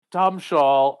Tom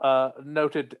Schall,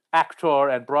 noted actor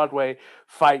and Broadway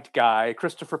fight guy.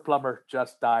 Christopher Plummer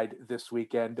just died this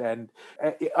weekend, and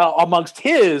amongst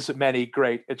his many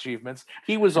great achievements,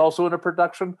 he was also in a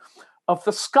production of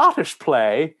the Scottish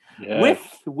play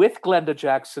with Glenda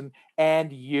Jackson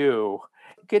and you.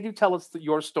 Can you tell us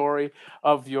your story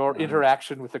of your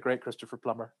interaction with the great Christopher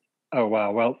Plummer? Oh,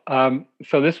 wow. Well,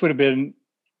 so this would have been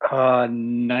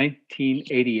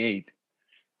 1988.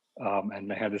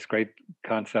 And I had this great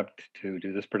concept to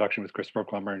do this production with Christopher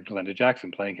Plummer and Glenda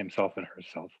Jackson playing himself and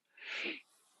herself.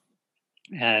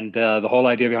 And the whole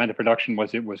idea behind the production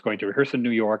was it was going to rehearse in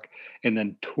New York and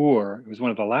then tour. It was one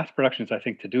of the last productions, I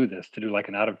think, to do this, to do like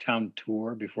an out-of-town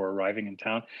tour before arriving in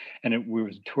town. And it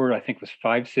was a tour, I think, was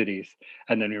 5 cities.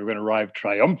 And then we were going to arrive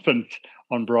triumphant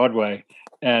on Broadway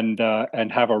and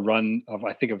have a run of,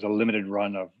 I think it was a limited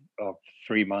run of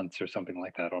 3 months or something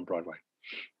like that on Broadway.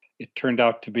 It turned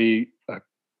out to be a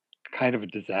kind of a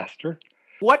disaster.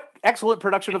 What excellent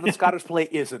production of the Scottish play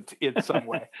isn't in some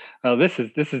way? This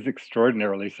is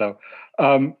extraordinarily so.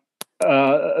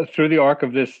 Through the arc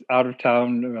of this out of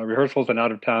town rehearsals and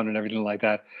out of town and everything like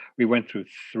that, we went through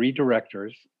 3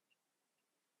 directors,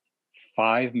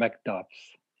 5 Macduffs,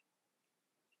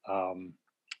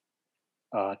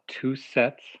 2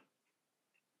 sets,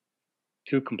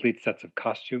 2 complete sets of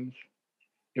costumes.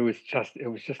 It was just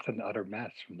an utter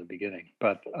mess from the beginning.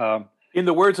 But in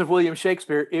the words of William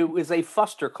Shakespeare, it was a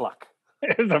fustercluck.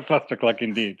 It was a fustercluck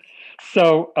indeed.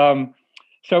 So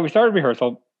we started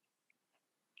rehearsal,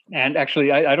 and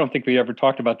actually, I don't think we ever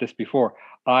talked about this before.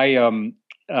 I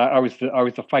was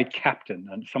the fight captain,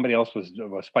 and somebody else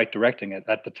was fight directing it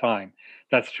at the time.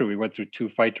 That's true. We went through 2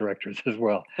 fight directors as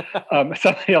well.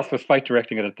 Somebody else was fight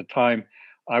directing it at the time.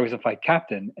 I was a fight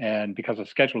captain, and because of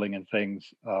scheduling and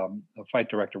things, the fight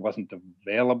director wasn't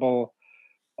available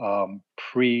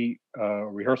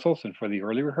pre-rehearsals and for the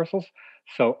early rehearsals.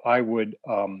 So I would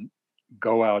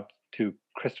go out to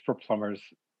Christopher Plummer's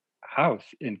house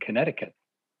in Connecticut,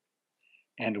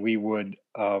 and we would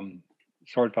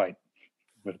sword fight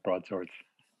with broadswords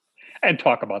and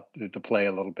talk about the play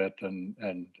a little bit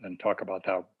and talk about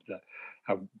how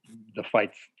the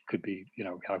fights could be,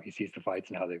 how he sees the fights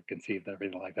and how they're conceived and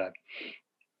everything like that.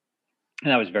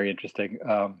 And that was very interesting.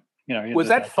 Was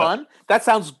that fun? That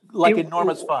sounds like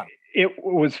enormous fun. It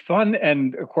was fun,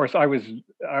 and of course, I was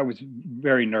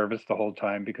very nervous the whole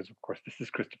time because, of course, this is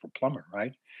Christopher Plummer,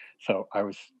 right? So I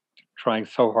was trying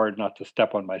so hard not to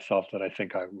step on myself that I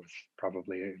think I was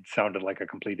it sounded like a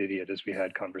complete idiot as we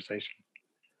had conversation.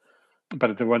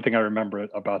 But the one thing I remember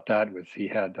about that was he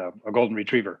had a golden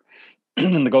retriever,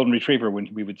 and the golden retriever,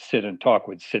 when we would sit and talk,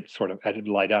 would sit sort of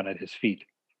lie down at his feet.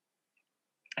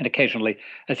 And occasionally,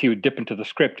 as he would dip into the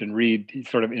script and read, he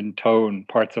sort of intone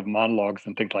parts of monologues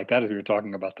and things like that, as we were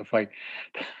talking about the fight,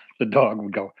 the dog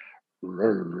would go,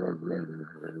 rrr, rrr,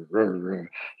 rrr, rrr.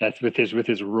 That's with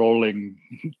his rolling,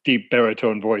 deep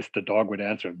baritone voice. The dog would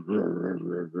answer, rrr,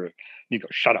 rrr, rrr. And he'd go,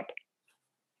 shut up.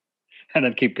 And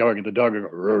then keep going, and the dog would go,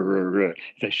 rrr, rrr, rrr.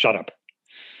 He'd say, shut up.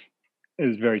 It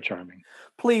was very charming.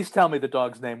 Please tell me the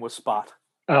dog's name was Spot.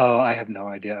 Oh, I have no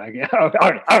idea.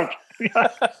 Out.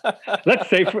 Let's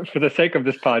say, for the sake of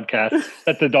this podcast,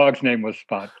 that the dog's name was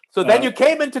Spot. So then you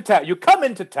came into town. You come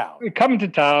into town. We come into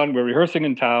town. We're rehearsing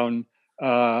in town,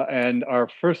 and our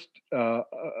first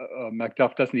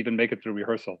Macduff doesn't even make it through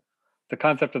rehearsal. The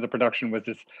concept of the production was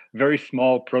this very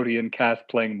small protean cast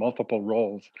playing multiple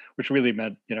roles, which really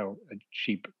meant, a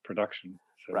cheap production.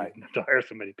 So right. We didn't have to hire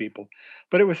so many people,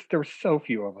 but there were so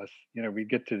few of us. We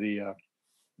get to the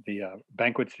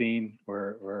banquet scene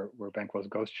where Banquo's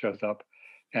ghost shows up.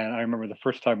 And I remember the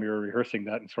first time we were rehearsing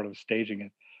that and sort of staging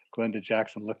it, Glenda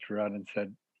Jackson looked around and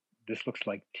said, this looks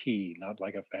like tea, not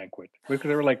like a banquet. Because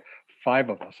there were like 5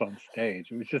 of us on stage.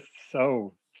 It was just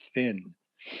so thin.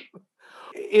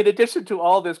 In addition to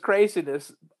all this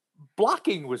craziness,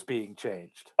 blocking was being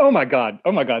changed. Oh my God.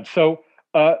 So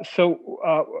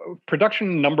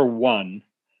production number 1,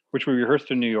 which we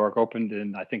rehearsed in New York, opened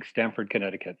in, I think, Stamford,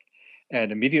 Connecticut.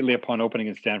 And immediately upon opening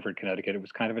in Stamford, Connecticut, it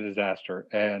was kind of a disaster.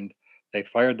 And they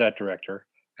fired that director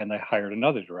and they hired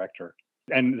another director.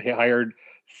 And they hired,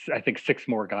 I think, 6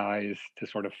 more guys to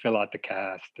sort of fill out the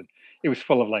cast. And it was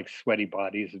full of like sweaty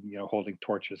bodies and, holding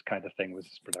torches kind of thing was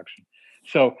this production.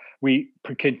 So we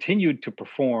continued to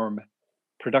perform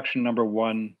production number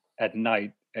 1 at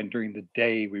night. And during the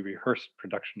day, we rehearsed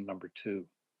production number 2.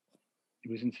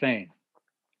 It was insane.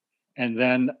 And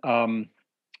then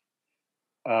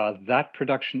that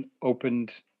production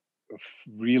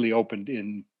really opened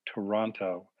in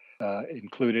Toronto.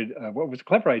 Included what was a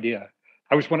clever idea.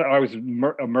 I was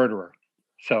a murderer.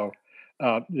 So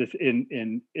this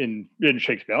in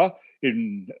Shakespeare,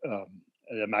 in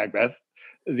the Macbeth,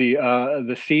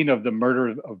 the scene of the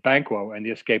murder of Banquo and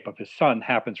the escape of his son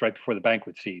happens right before the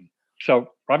banquet scene.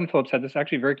 So Robin Phillips had this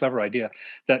actually very clever idea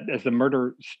that as the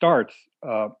murder starts,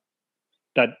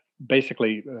 that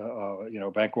basically,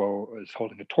 Banquo is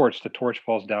holding a torch. The torch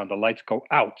falls down, the lights go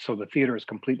out, so the theater is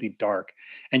completely dark,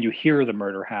 and you hear the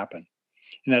murder happen.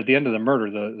 And at the end of the murder,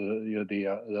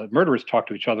 the murderers talk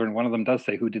to each other, and one of them does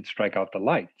say, "Who did strike out the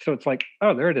light?" So it's like,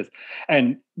 oh, there it is.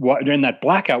 And in that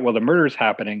blackout, while the murder is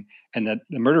happening, and that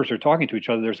the murderers are talking to each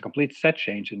other, there's a complete set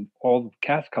change, and all the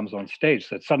cast comes on stage.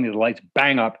 So that suddenly the lights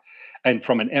bang up, and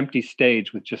from an empty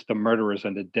stage with just the murderers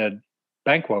and the dead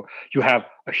Banquo, you have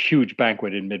a huge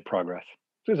banquet in mid-progress.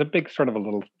 There's a big sort of a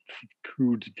little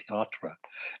coup de théâtre,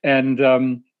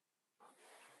 and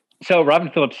so Robin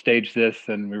Phillips staged this,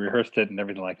 and we rehearsed it and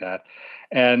everything like that.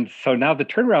 And so now the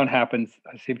turnaround happens,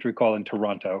 I seem to recall, in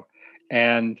Toronto,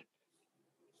 and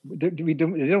they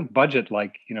don't budget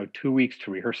like 2 weeks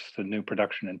to rehearse the new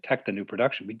production and tech the new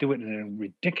production. We do it in a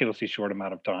ridiculously short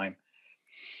amount of time,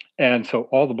 and so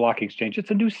all the blocking's changed.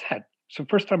 It's a new set. So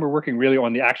first time we're working really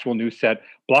on the actual new set,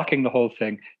 blocking the whole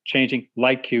thing, changing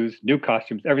light cues, new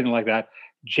costumes, everything like that.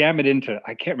 Jam it into,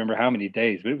 I can't remember how many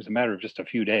days, but it was a matter of just a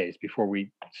few days before we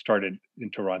started in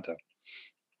Toronto.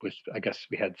 I guess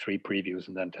we had 3 previews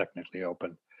and then technically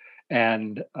opened.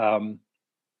 And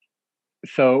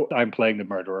so I'm playing the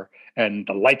murderer, and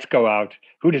the lights go out.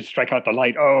 Who did strike out the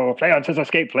light? Oh, Fleance has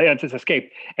escaped. Fleance has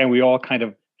escaped. And we all kind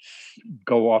of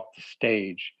go off the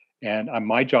stage. And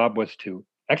my job was to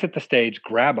exit the stage,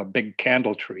 grab a big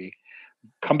candle tree,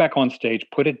 come back on stage,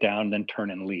 put it down, then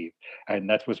turn and leave. And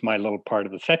that was my little part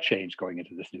of the set change going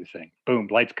into this new thing. Boom,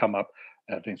 lights come up,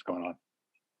 things going on.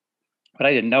 What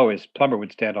I didn't know is Plummer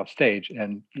would stand off stage,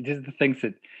 and these are the things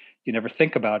that you never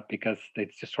think about because they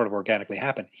just sort of organically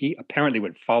happen. He apparently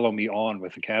would follow me on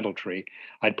with the candle tree.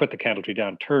 I'd put the candle tree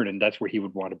down, turn, and that's where he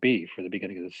would want to be for the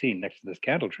beginning of the scene next to this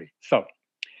candle tree. So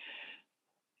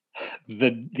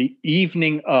the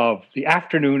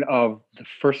afternoon of the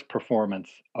first performance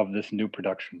of this new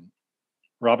production,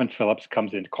 Robin Phillips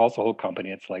comes in, calls the whole company.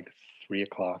 It's like 3:00,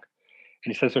 and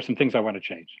he says, "There's some things I want to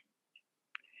change."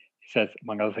 He says,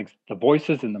 among other things, the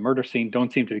voices in the murder scene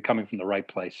don't seem to be coming from the right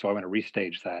place, so I want to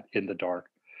restage that in the dark,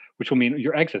 which will mean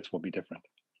your exits will be different.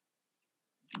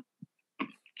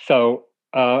 So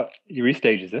he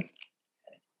restages it.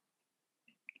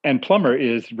 And Plummer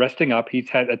is resting up.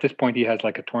 At this point, he has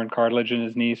like a torn cartilage in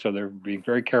his knee, so they're being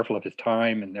very careful of his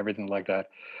time and everything like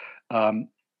that.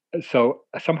 So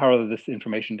somehow or other, this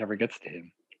information never gets to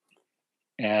him.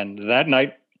 And that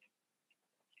night,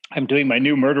 I'm doing my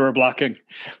new murderer blocking.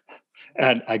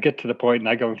 And I get to the point and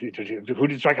I go, "Who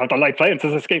did strike out the light? Fleance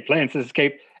has escaped. Fleance has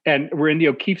escaped." And we're in the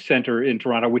O'Keefe Center in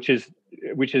Toronto, which is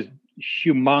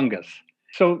humongous.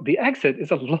 So the exit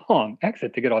is a long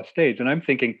exit to get off stage. And I'm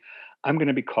thinking, I'm going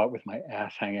to be caught with my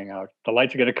ass hanging out. The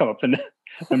lights are going to come up and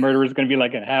the murderer is going to be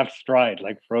like in half stride,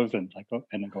 like frozen, and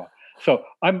then go on. So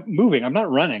I'm moving. I'm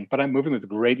not running, but I'm moving with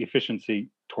great efficiency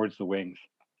towards the wings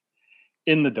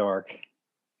in the dark.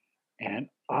 And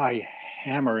I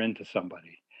hammer into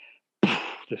somebody.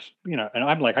 And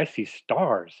I'm like, I see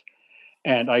stars.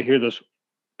 And I hear this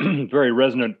very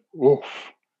resonant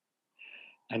oof.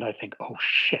 And I think, oh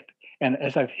shit. And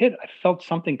as I've hit, I felt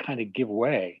something kind of give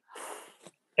way.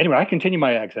 Anyway, I continue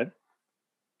my exit.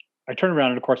 I turn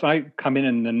around, and of course, I come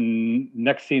in the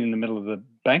next scene in the middle of the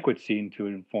banquet scene to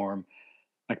inform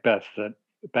Macbeth that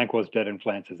Banquo is dead and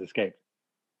Fleance has escaped.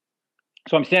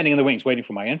 So I'm standing in the wings waiting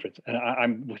for my entrance. And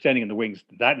I'm standing in the wings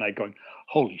that night going,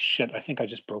 holy shit, I think I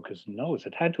just broke his nose.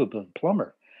 It had to have been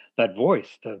Plummer, that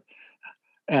voice.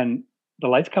 And the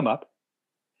lights come up,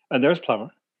 and there's Plummer.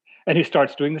 And he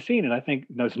starts doing the scene. And I think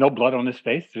there's no blood on his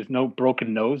face. There's no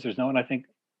broken nose. And I think,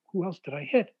 who else did I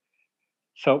hit?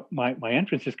 So my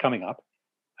entrance is coming up.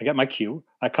 I get my cue.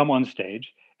 I come on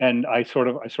stage, and I sort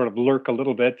of lurk a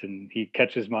little bit, and I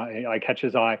catch his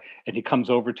eye, and he comes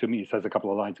over to me. He says a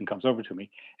couple of lines and comes over to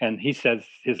me, and he says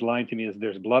his line to me is,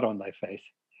 "There's blood on thy face,"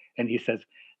 and he says,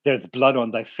 "There's blood on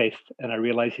thy face," and I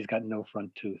realize he's got no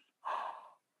front tooth,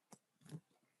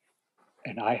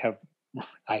 and I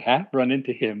have run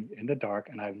into him in the dark,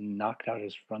 and I've knocked out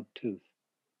his front tooth.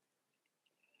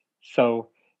 So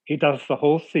he does the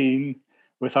whole scene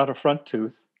without a front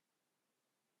tooth.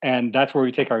 And that's where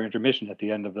we take our intermission at the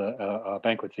end of the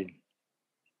banquet scene.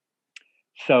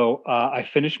 So I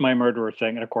finish my murderer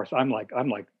thing, and of course I'm like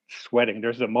sweating.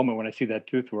 There's a moment when I see that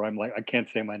tooth where I'm like, I can't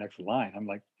say my next line. I'm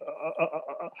like,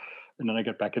 and then I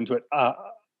get back into it.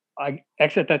 I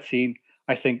exit that scene.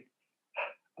 I think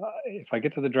if I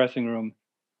get to the dressing room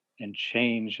and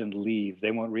change and leave, they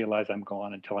won't realize I'm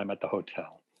gone until I'm at the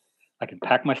hotel. I can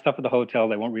pack my stuff at the hotel.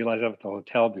 They won't realize I'm at the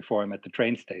hotel before I'm at the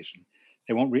train station.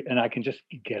 They won't, and I can just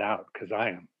get out because I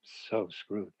am so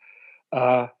screwed.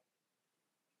 But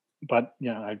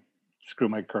I screw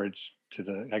my courage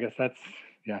to I guess that's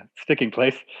sticking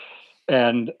place.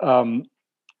 And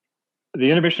the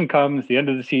intermission comes, the end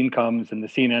of the scene comes, and the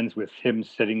scene ends with him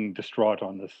sitting distraught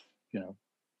on this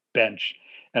bench,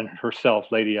 and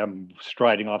herself, Lady M,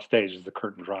 striding off stage as the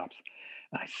curtain drops.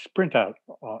 And I sprint out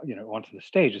onto the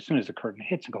stage as soon as the curtain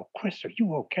hits and go, "Chris, are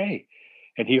you okay?"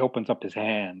 And he opens up his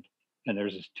hand and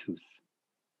there's his tooth.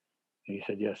 And he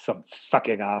said, "Yes, some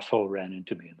fucking asshole ran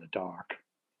into me in the dark."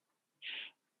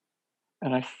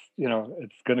 And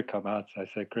it's going to come out. So I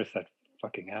said, "Chris, that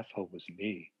fucking asshole was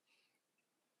me."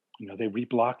 They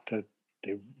reblocked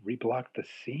the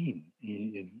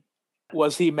scene.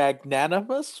 Was he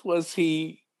magnanimous? Was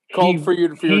he called for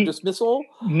your dismissal?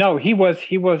 No, he was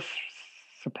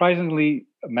surprisingly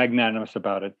magnanimous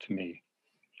about it to me.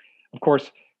 Of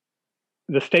course,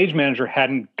 the stage manager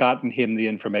hadn't gotten him the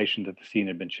information that the scene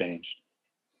had been changed.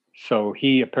 So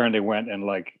he apparently went and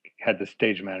had the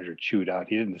stage manager chewed out.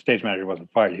 The stage manager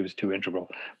wasn't fired. He was too integral,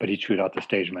 but he chewed out the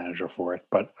stage manager for it.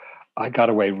 But I got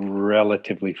away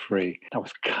relatively free. That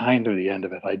was kind of the end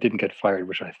of it. I didn't get fired,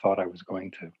 which I thought I was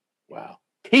going to. Wow.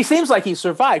 He seems like he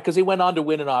survived because he went on to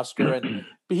win an Oscar. And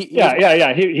He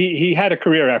had a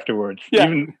career afterwards. Yeah.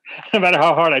 Even no matter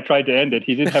how hard I tried to end it,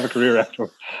 he did have a career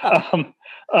afterwards.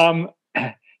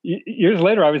 Years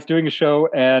later, I was doing a show,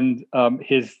 and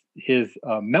his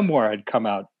memoir had come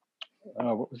out.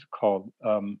 What was it called?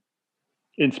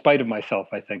 In Spite of Myself,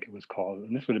 I think it was called.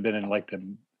 And this would have been in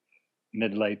the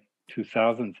mid-late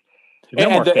 2000s.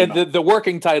 And the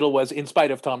working title was In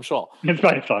Spite of Tom Schall. In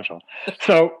Spite of Tom Schall.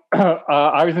 So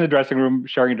I was in the dressing room,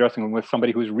 sharing a dressing room with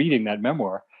somebody who was reading that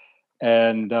memoir.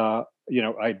 And, I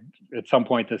at some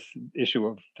point, this issue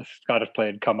of the Scottish play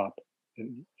had come up.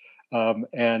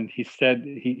 And he said,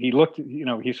 he looked,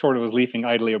 he sort of was leafing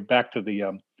idly back to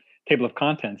the table of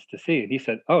contents to see. And he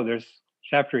said, "Oh, there's a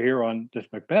chapter here on this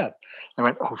Macbeth." I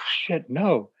went, "Oh, shit,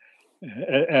 no."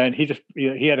 And he just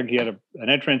he had an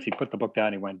entrance. He put the book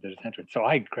down. He went to his entrance. So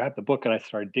I grabbed the book and I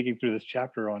started digging through this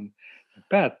chapter on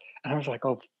Macbeth. And I was like,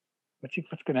 "Oh,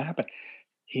 what's going to happen?"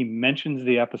 He mentions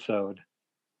the episode,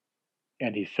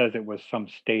 and he says it was some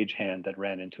stagehand that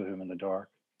ran into him in the dark.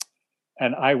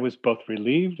 And I was both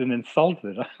relieved and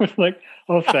insulted. I was like,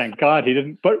 "Oh, thank God he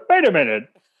didn't." But wait a minute,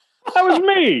 that was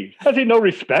me. Has he no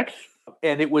respect?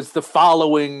 And it was the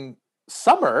following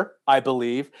summer, I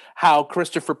believe, how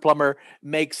Christopher Plummer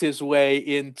makes his way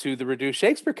into the Reduced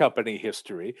Shakespeare Company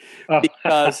history,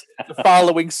 because the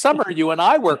following summer you and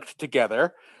I worked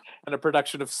together on a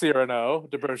production of Cyrano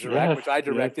de Bergerac, which I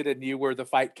directed, and you were the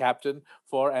fight captain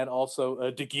for, and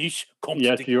also De Guiche.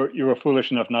 Yes, you were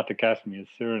foolish enough not to cast me as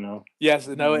Cyrano. Yes,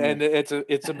 no, and it's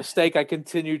a mistake I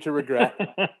continue to regret.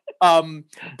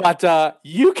 But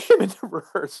you came into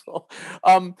rehearsal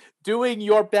doing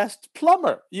your best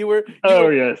Plummer. You were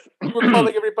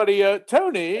calling everybody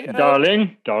Tony.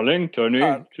 Darling, Tony,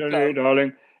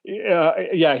 darling.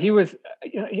 Yeah, he was.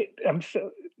 I'm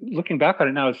so looking back on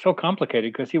it now. It's so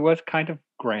complicated because he was kind of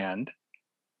grand,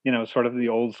 sort of the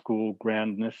old school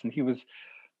grandness, and he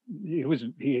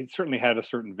certainly had a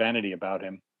certain vanity about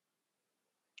him.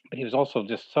 But he was also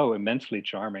just so immensely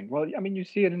charming. Well, I mean, you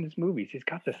see it in his movies. He's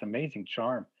got this amazing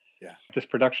charm. Yeah. This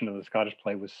production of the Scottish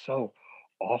play was so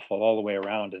awful all the way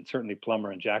around. And certainly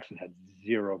Plummer and Jackson had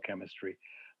zero chemistry.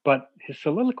 But his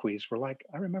soliloquies were I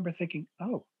remember thinking,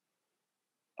 oh,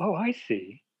 I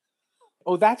see.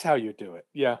 Oh, that's how you do it.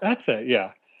 Yeah. That's it.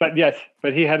 Yeah. But yes,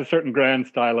 he had a certain grand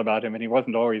style about him, and he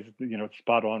wasn't always,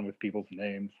 spot on with people's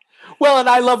names. Well, and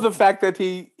I love the fact that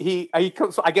he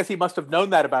so I guess he must have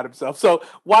known that about himself. So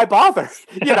why bother?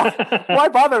 Why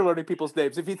bother learning people's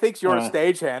names? If he thinks you're a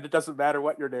stagehand, it doesn't matter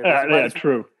what your name is. Yeah,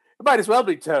 true. It might as well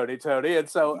be Tony. And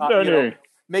so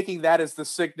making that as the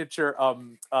signature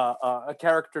a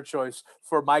character choice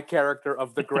for my character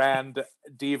of the grand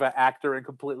diva actor and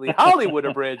completely Hollywood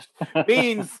abridged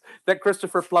means that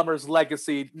Christopher Plummer's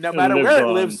legacy, no matter where it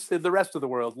lives in the rest of the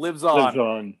world, lives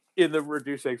on in the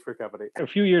Reduced Shakespeare Company. A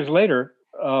few years later,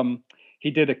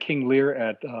 he did a King Lear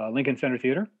at Lincoln Center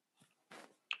Theater,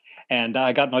 and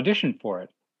I got an audition for it.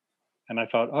 And I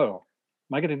thought, oh,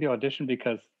 am I getting the audition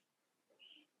because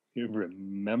he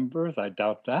remembers? I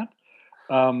doubt that.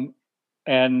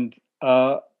 Anyway,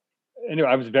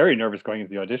 I was very nervous going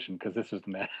into the audition because this was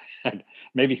the man. And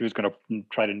maybe he was going to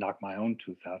try to knock my own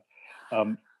tooth out.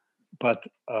 But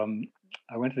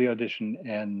I went to the audition,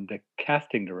 and the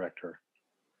casting director,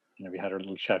 we had our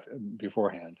little chat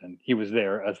beforehand, and he was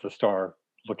there as the star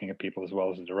looking at people as well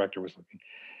as the director was looking.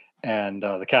 And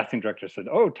the casting director said,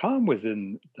 "Oh, Tom was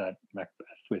in that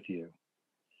Macbeth with you."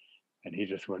 And he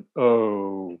just went,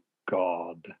 "Oh,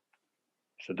 God."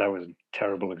 So that was a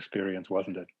terrible experience,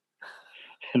 wasn't it?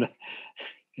 And,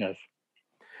 yes.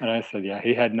 And I said, yeah,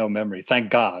 he had no memory. Thank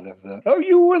God. Oh,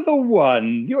 you were the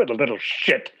one. You were the little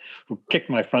shit who kicked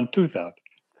my front tooth out.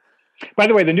 By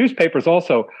the way, the newspapers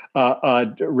also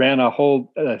ran a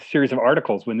whole series of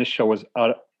articles when this show was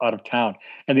out of town.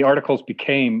 And the articles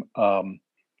became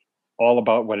all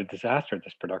about what a disaster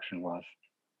this production was.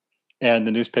 And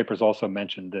the newspapers also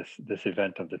mentioned this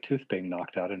event of the tooth being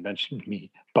knocked out and mentioned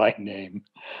me by name.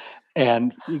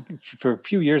 And for a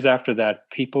few years after that,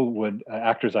 people would,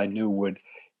 actors I knew would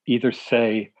either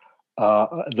say,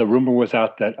 the rumor was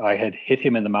out that I had hit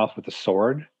him in the mouth with a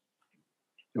sword.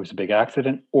 It was a big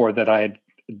accident, or that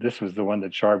this was the one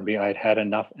that charmed me. I had had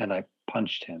enough and I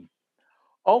punched him.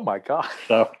 Oh my God.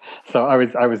 So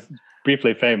I was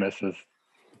briefly famous as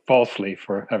falsely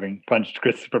for having punched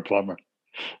Christopher Plummer.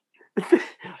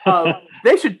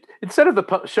 They should, instead of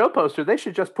the show poster, they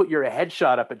should just put your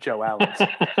headshot up at Joe Allen's.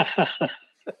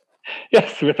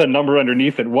 Yes, with a number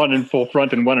underneath it, one in full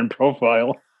front and one in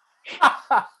profile.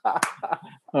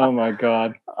 Oh my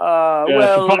God.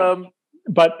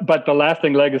 But the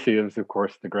lasting legacy is, of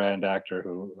course, the grand actor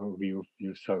who you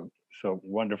so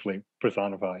wonderfully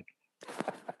personified.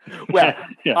 Well,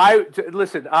 yeah.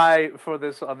 For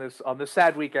this on this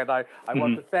sad weekend, I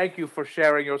want to thank you for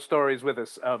sharing your stories with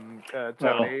us,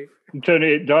 Tony.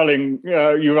 Tony, darling,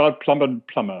 you out-plumbered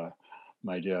Plummer,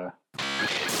 my dear.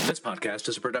 This podcast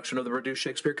is a production of the Reduced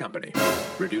Shakespeare Company,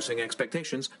 reducing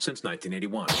expectations since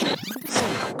 1981.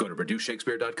 Go to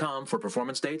reducedshakespeare.com for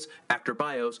performance dates, actor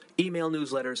bios, email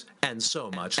newsletters, and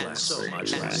so much less.